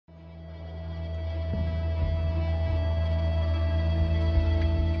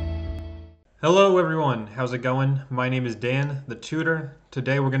Hello everyone, how's it going? My name is Dan, the tutor.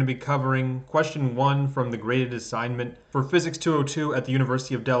 Today we're going to be covering question 1 from the graded assignment for Physics 202 at the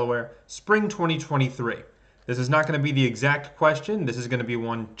University of Delaware, Spring 2023. This is not going to be the exact question, this is going to be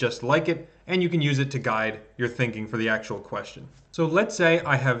one just like it, and you can use it to guide your thinking for the actual question. So let's say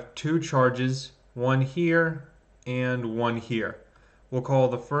I have two charges, one here and one here. We'll call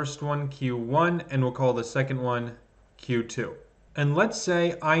the first one Q1 and we'll call the second one Q2. And let's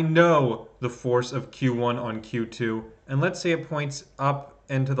say I know the force of Q1 on Q2, and let's say it points up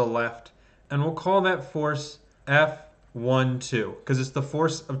and to the left, and we'll call that force F12, because it's the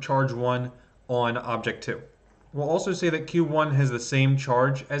force of charge 1 on object 2. We'll also say that Q1 has the same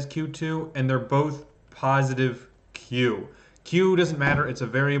charge as Q2, and they're both positive Q. Q doesn't matter, it's a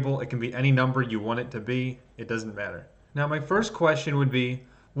variable, it can be any number you want it to be, it doesn't matter. Now my first question would be,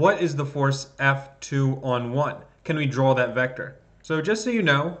 what is the force F2 on 1? Can we draw that vector? So just so you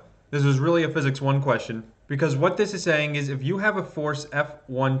know, this is really a physics 1 question, because what this is saying is if you have a force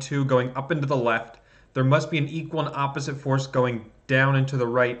F12 going up and to the left, there must be an equal and opposite force going down and to the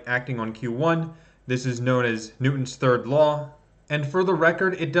right acting on Q1. This is known as Newton's third law. And for the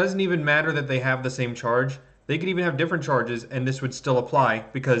record, it doesn't even matter that they have the same charge. They could even have different charges and this would still apply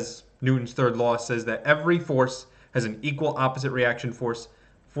because Newton's third law says that every force has an equal opposite reaction force.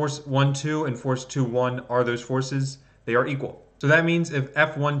 Force 1,2 and force 2,1 are those forces. They are equal. So that means if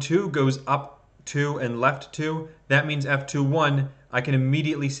F12 goes up 2 and left 2, that means F21, I can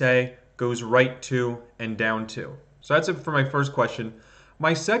immediately say, goes right 2 and down 2. So that's it for my first question.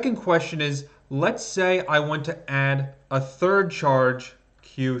 My second question is, let's say I want to add a third charge,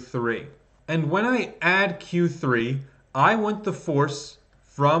 Q3. And when I add Q3, I want the force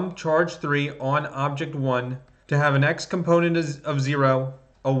from charge 3 on object 1 to have an x component of 0,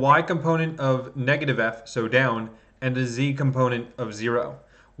 a y component of negative f, so down, and a z component of 0.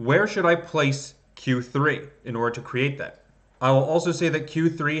 Where should I place Q3 in order to create that? I will also say that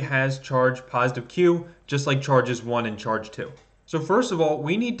Q3 has charge positive Q, just like charges 1 and charge 2. So first of all,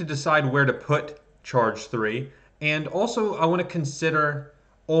 we need to decide where to put charge 3, and also I want to consider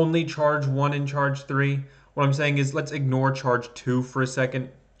only charge 1 and charge 3. What I'm saying is let's ignore charge 2 for a second.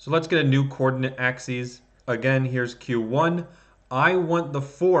 So let's get a new coordinate axes. Again, here's Q1. I want the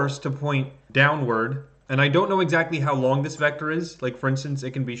force to point downward, and I don't know exactly how long this vector is. Like for instance,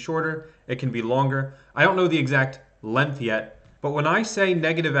 it can be shorter, it can be longer. I don't know the exact length yet, but when I say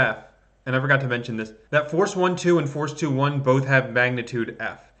negative f, and I forgot to mention this, that force 1,2 and force 2,1 both have magnitude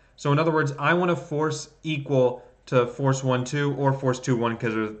f. So in other words, I want a force equal to force 1,2 or force 2,1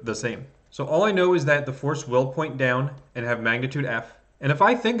 because they're the same. So all I know is that the force will point down and have magnitude f. And if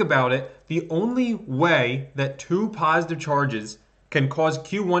I think about it, the only way that two positive charges can cause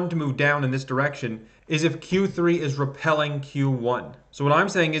Q1 to move down in this direction is if Q3 is repelling Q1. So what I'm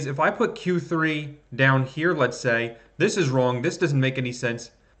saying is if I put Q3 down here, let's say, this is wrong, this doesn't make any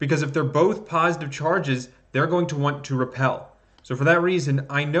sense, because if they're both positive charges, they're going to want to repel. So for that reason,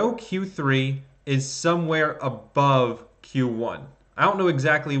 I know Q3 is somewhere above Q1. I don't know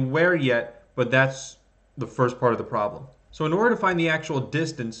exactly where yet, but that's the first part of the problem. So in order to find the actual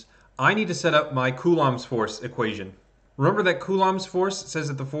distance, I need to set up my Coulomb's force equation. Remember that Coulomb's force says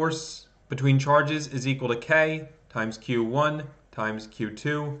that the force between charges is equal to K times Q1 times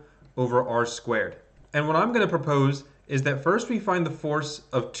Q2 over R squared. And what I'm going to propose is that first we find the force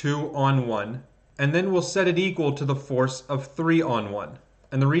of 2 on 1, and then we'll set it equal to the force of 3 on 1.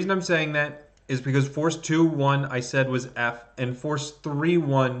 And the reason I'm saying that is because force 2, 1 I said was F, and force 3,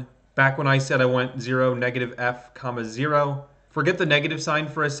 1, back when I said I went 0, negative F, comma 0, forget the negative sign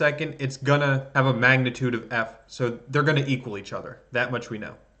for a second, it's gonna have a magnitude of F, so they're gonna equal each other. That much we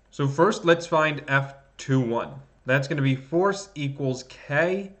know. So first let's find F21. That's gonna be force equals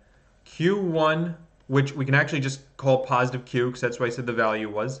K, Q1, which we can actually just call positive Q, because that's what I said the value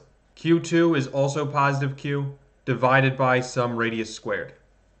was. Q2 is also positive Q, divided by some radius squared.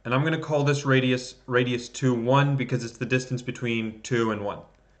 And I'm gonna call this radius 2, 1, because it's the distance between 2 and 1.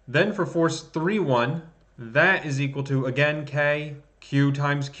 Then for force 3, 1, that is equal to, again, K, Q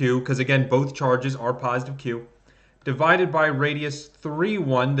times Q, because again, both charges are positive Q, divided by radius 3,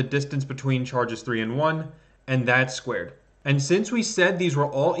 1, the distance between charges 3 and 1, and that's squared. And since we said these were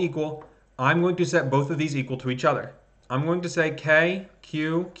all equal, I'm going to set both of these equal to each other. I'm going to say K,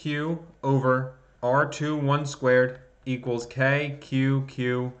 Q, Q over R2, 1 squared equals K, Q,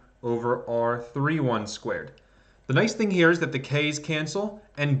 Q over R3, 1 squared. The nice thing here is that the K's cancel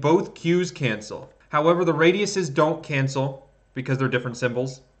and both Q's cancel. However, the radiuses don't cancel because they're different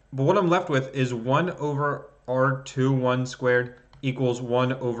symbols. But what I'm left with is 1 over R2, 1 squared equals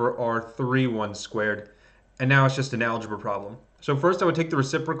 1 over R3, 1 squared. And now it's just an algebra problem. So first I would take the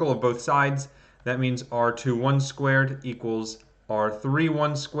reciprocal of both sides. That means r21 squared equals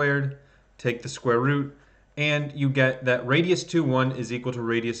r31 squared. Take the square root, and you get that radius 2,1 is equal to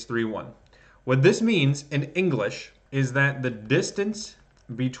radius 3,1. What this means in English is that the distance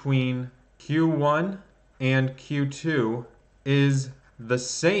between Q1 and Q2 is the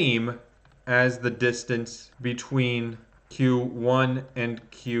same as the distance between Q1 and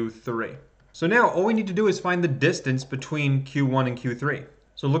Q3. So now all we need to do is find the distance between Q1 and Q3.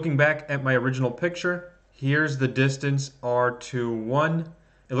 So looking back at my original picture, here's the distance R21.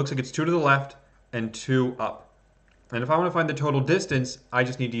 It looks like it's 2 to the left and 2 up. And if I want to find the total distance, I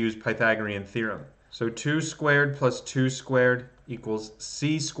just need to use Pythagorean theorem. So 2 squared plus 2 squared equals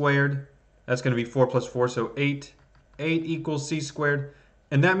c squared. That's going to be 4 plus 4, so 8. 8 equals c squared.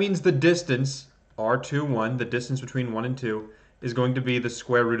 And that means the distance, R21, the distance between 1 and 2, is going to be the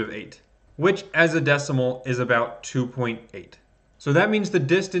square root of 8, which as a decimal is about 2.8. So that means the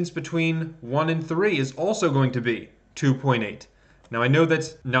distance between 1 and 3 is also going to be 2.8. Now I know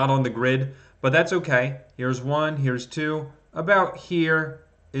that's not on the grid, but that's okay. Here's 1, here's 2. About here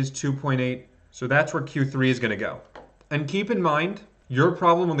is 2.8. So that's where Q3 is going to go. And keep in mind, your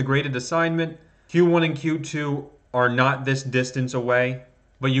problem on the graded assignment, Q1 and Q2 are not this distance away,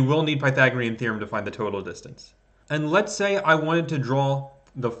 but you will need Pythagorean theorem to find the total distance. And let's say I wanted to draw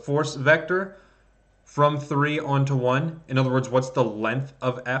the force vector from 3 onto 1. In other words, what's the length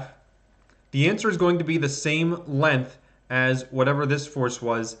of F? The answer is going to be the same length as whatever this force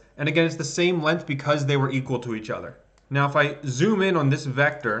was. And again, it's the same length because they were equal to each other. Now, if I zoom in on this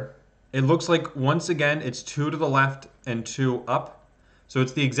vector, it looks like, once again, it's 2 to the left and 2 up. So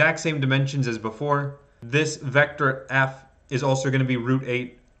it's the exact same dimensions as before. This vector F is also going to be root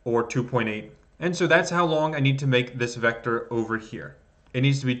 8 or 2.8. And so that's how long I need to make this vector over here. It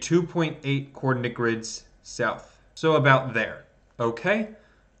needs to be 2.8 coordinate grids south. So about there. Okay?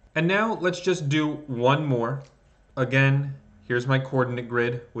 And now let's just do one more. Again, here's my coordinate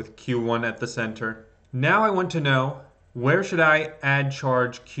grid with Q1 at the center. Now I want to know, where should I add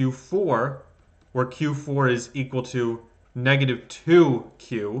charge Q4, where Q4 is equal to negative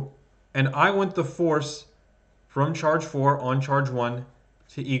 2Q, and I want the force from charge 4 on charge 1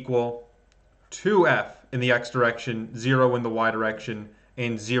 to equal 2F in the x direction, 0 in the y direction,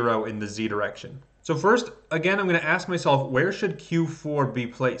 and 0 in the z direction. So first, again, I'm going to ask myself, where should Q4 be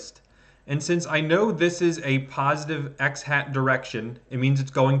placed? And since I know this is a positive x hat direction, it means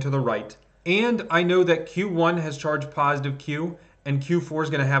it's going to the right. And I know that Q1 has charge positive Q, and Q4 is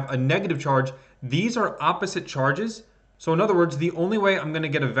going to have a negative charge. These are opposite charges. So in other words, the only way I'm going to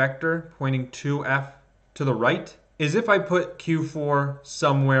get a vector pointing 2F to the right is if I put Q4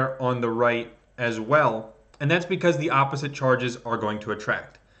 somewhere on the right as well. And that's because the opposite charges are going to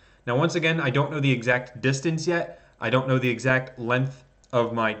attract. Now, once again, I don't know the exact distance yet. I don't know the exact length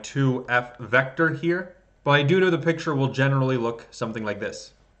of my 2F vector here, but I do know the picture will generally look something like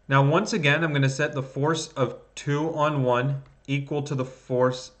this. Now, once again, I'm going to set the force of 2 on 1 equal to the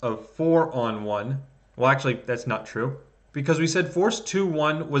force of 4 on 1. Well, actually, that's not true, because we said force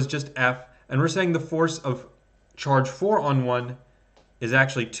 2-1 was just F, and we're saying the force of charge 4 on 1 is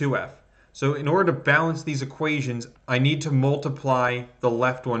actually 2F. So in order to balance these equations, I need to multiply the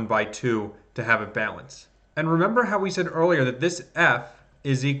left one by 2 to have it balance. And remember how we said earlier that this F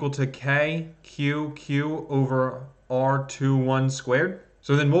is equal to KQQ over R21 squared?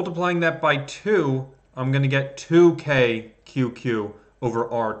 So then multiplying that by 2, I'm going to get 2KQQ over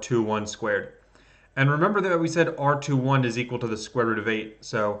R21 squared. And remember that we said R21 is equal to the square root of 8,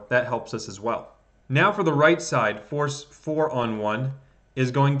 so that helps us as well. Now for the right side, force 4 on 1 is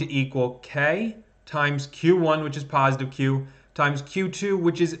going to equal K times Q1, which is positive Q, times Q2,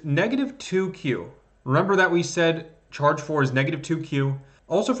 which is negative 2Q. Remember that we said charge 4 is negative 2Q.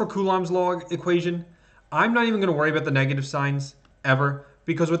 Also for Coulomb's law equation, I'm not even going to worry about the negative signs ever,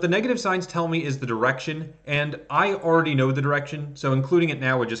 because what the negative signs tell me is the direction, and I already know the direction, so including it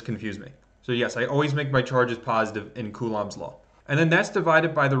now would just confuse me. So yes, I always make my charges positive in Coulomb's law. And then that's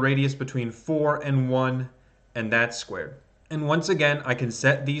divided by the radius between 4 and 1, and that's squared. And once again, I can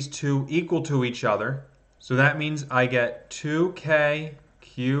set these two equal to each other. So that means I get 2K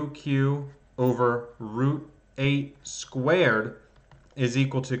QQ over root 8 squared is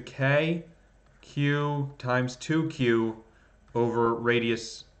equal to K Q times 2Q over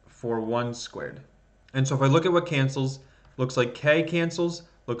radius 1 squared. And so if I look at what cancels, looks like K cancels,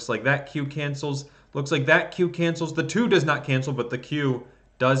 looks like that Q cancels, looks like that Q cancels. The 2 does not cancel, but the Q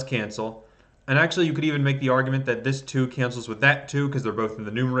does cancel. And actually, you could even make the argument that this 2 cancels with that 2 because they're both in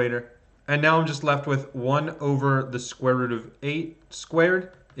the numerator. And now I'm just left with 1 over the square root of 8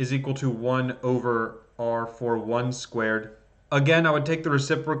 squared is equal to 1 over R41 squared. Again, I would take the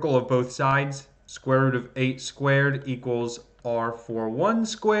reciprocal of both sides. Square root of 8 squared equals r41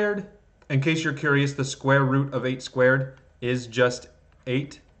 squared. In case you're curious, the square root of 8 squared is just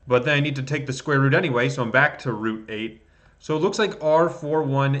 8. But then I need to take the square root anyway, so I'm back to root 8. So it looks like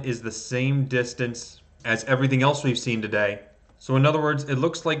r41 is the same distance as everything else we've seen today. So in other words, it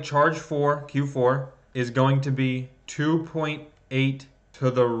looks like charge 4, Q4, is going to be 2.8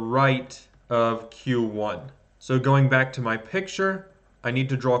 to the right of Q1. So going back to my picture, I need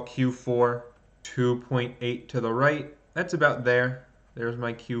to draw Q4, 2.8 to the right. That's about there. There's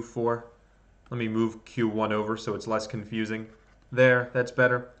my Q4. Let me move Q1 over so it's less confusing. There, that's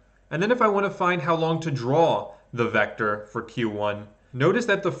better. And then if I want to find how long to draw the vector for Q1, notice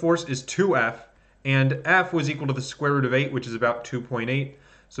that the force is 2F, and F was equal to the square root of 8, which is about 2.8.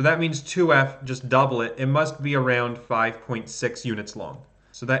 So that means 2F, just double it. It must be around 5.6 units long.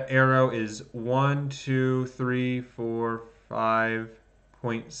 So that arrow is 1, 2, 3, 4,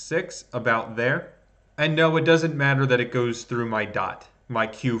 5.6, about there. And no, it doesn't matter that it goes through my dot, my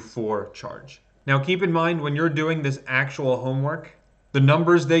Q4 charge. Now keep in mind when you're doing this actual homework, the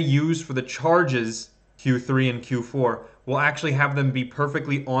numbers they use for the charges, Q3 and Q4, will actually have them be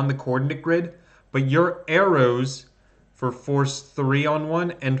perfectly on the coordinate grid, but your arrows for force 3 on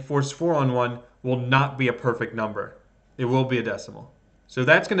 1 and force 4 on 1 will not be a perfect number. It will be a decimal. So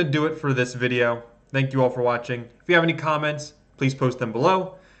that's going to do it for this video. Thank you all for watching. If you have any comments, please post them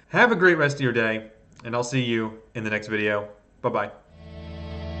below. Have a great rest of your day, and I'll see you in the next video. Bye-bye.